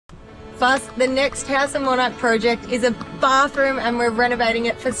Fuss, the next House of Monarch project is a bathroom and we're renovating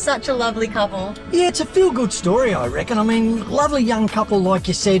it for such a lovely couple. Yeah, it's a feel-good story, I reckon. I mean, lovely young couple, like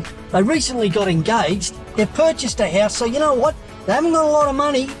you said. They recently got engaged, they've purchased a house, so you know what? They haven't got a lot of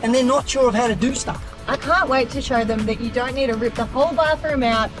money and they're not sure of how to do stuff. I can't wait to show them that you don't need to rip the whole bathroom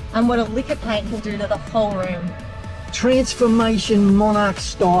out and what a lick of paint can do to the whole room. Transformation Monarch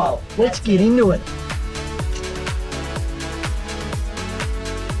style. Let's get into it.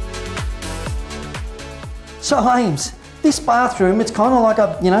 So Ames, this bathroom, it's kind of like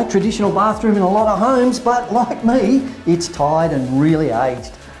a, traditional bathroom in a lot of homes, but like me, it's tired and really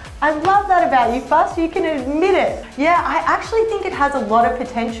aged. I love that about you, Fuss, you can admit it. Yeah, I actually think it has a lot of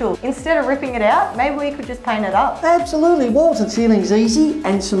potential. Instead of ripping it out, maybe we could just paint it up. Absolutely, walls and ceilings easy,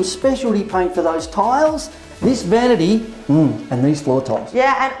 and some specialty paint for those tiles, this vanity, and these floor tiles.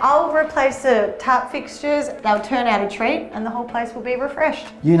 Yeah, and I'll replace the tap fixtures. They'll turn out a treat and the whole place will be refreshed.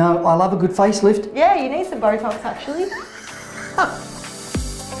 You know, I love a good facelift. Yeah, you need some Botox actually.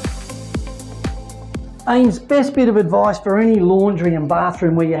 Ames, best bit of advice for any laundry and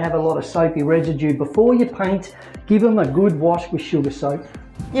bathroom where you have a lot of soapy residue, before you paint, give them a good wash with sugar soap.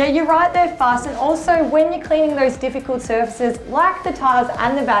 Yeah, you're right there, Fuss. And also, when you're cleaning those difficult surfaces, like the tiles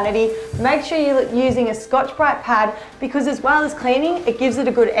and the vanity, make sure you're using a Scotch-Brite pad, because as well as cleaning, it gives it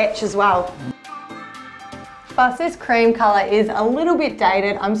a good etch as well. Fuss, this cream colour is a little bit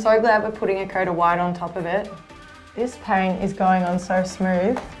dated. I'm so glad we're putting a coat of white on top of it. This paint is going on so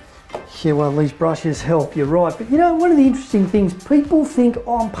smooth. Yeah, well, these brushes help, you're right. But you know, one of the interesting things, people think,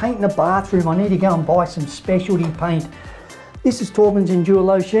 oh, I'm painting a bathroom, I need to go and buy some specialty paint. This is Taubman's Endure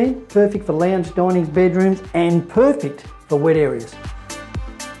Low Sheen, perfect for lounge, dinings, bedrooms, and perfect for wet areas.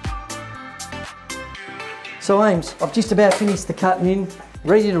 So Ames, I've just about finished the cutting in,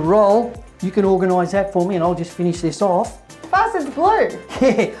 ready to roll. You can organise that for me and I'll just finish this off. Fuss, it's blue.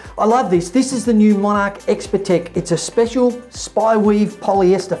 Yeah, I love this. This is the new Monarch Expertech. It's a special spy weave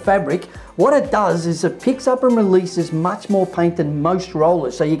polyester fabric. What it does is it picks up and releases much more paint than most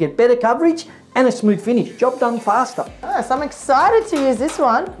rollers, so you get better coverage and a smooth finish. Job done faster. Oh, so I'm excited to use this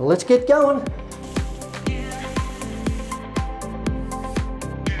one. Well, let's get going.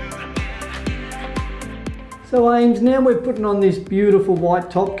 So Ames, now we're putting on this beautiful white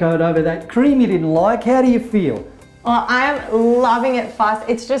top coat over that cream you didn't like. How do you feel? Oh, I am loving it, Fuss.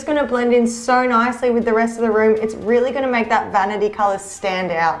 It's just going to blend in so nicely with the rest of the room. It's really going to make that vanity colour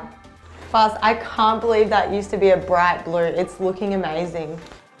stand out. Fuss, I can't believe that used to be a bright blue. It's looking amazing.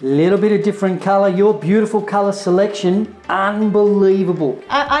 Little bit of different colour. Your beautiful colour selection, unbelievable.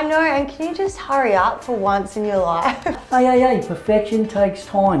 I know, and can you just hurry up for once in your life? Hey, perfection takes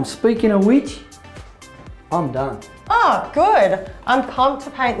time. Speaking of which, I'm done. Oh, good. I'm pumped to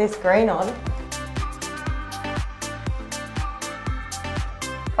paint this green on.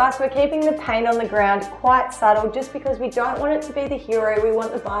 Fuss, we're keeping the paint on the ground quite subtle just because we don't want it to be the hero. We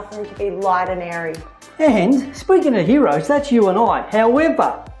want the bathroom to be light and airy. And speaking of heroes, that's you and I.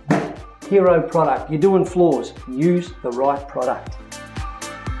 However, hero product, you're doing floors, use the right product.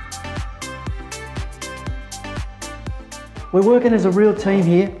 We're working as a real team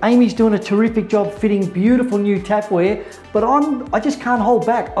here. Aimee's doing a terrific job fitting beautiful new tapware, but I just can't hold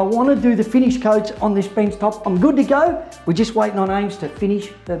back. I want to do the finish coats on this bench top. I'm good to go. We're just waiting on Ames to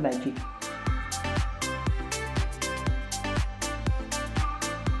finish the magic.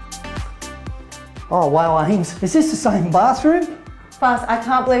 Oh wow, Ames, is this the same bathroom? Fuss, I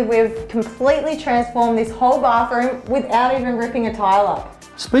can't believe we've completely transformed this whole bathroom without even ripping a tile up.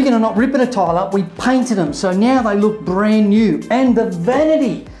 Speaking of not ripping a tile up, we painted them, so now they look brand new. And the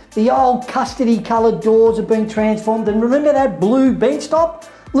vanity, the old custody coloured doors have been transformed. And remember that blue bench top?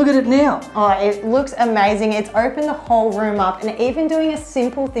 Look at it now. Oh, it looks amazing. It's opened the whole room up, and even doing a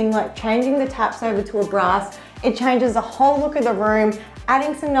simple thing like changing the taps over to a brass, it changes the whole look of the room,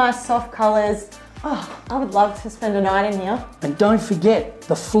 adding some nice soft colours. Oh, I would love to spend a night in here. And don't forget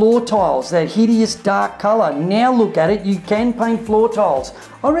the floor tiles, that hideous dark colour. Now look at it, you can paint floor tiles.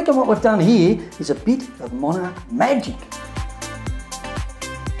 I reckon what we've done here is a bit of Monarch magic.